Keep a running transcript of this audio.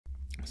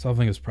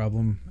Solving this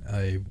problem,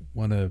 I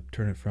want to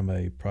turn it from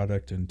a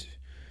product into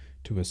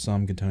to a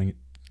sum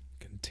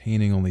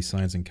containing only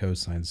sines and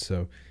cosines.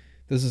 So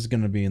this is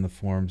going to be in the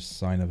form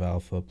sine of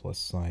alpha plus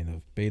sine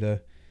of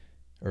beta,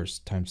 or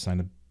times sine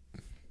of,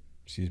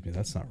 excuse me,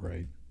 that's not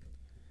right.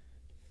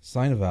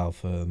 Sine of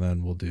alpha, and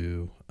then we'll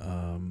do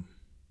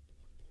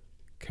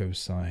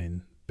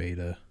cosine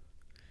beta,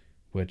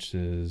 which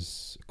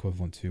is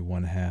equivalent to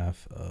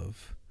 1/2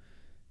 of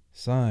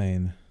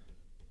sine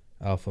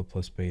alpha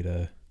plus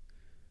beta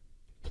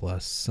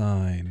plus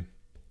sine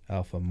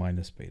alpha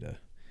minus beta.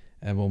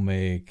 And we'll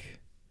make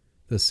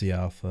this the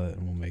alpha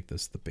and we'll make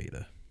this the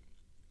beta.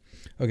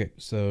 Okay,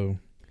 so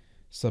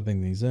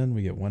subbing these in,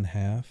 we get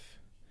 1/2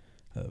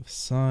 of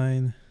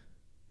sine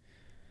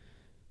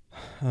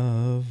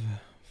of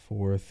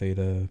 4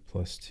 theta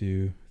plus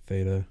 2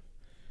 theta,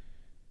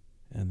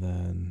 and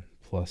then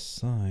plus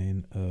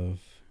sine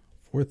of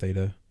 4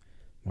 theta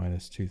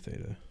minus 2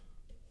 theta.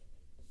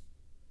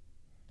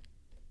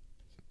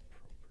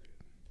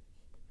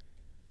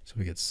 So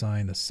we get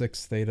sine of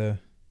 6 theta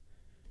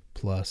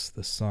plus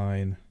the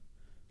sine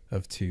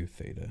of 2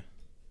 theta.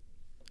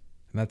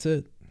 And that's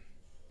it.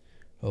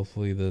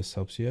 Hopefully this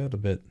helps you out a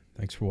bit.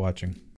 Thanks for watching.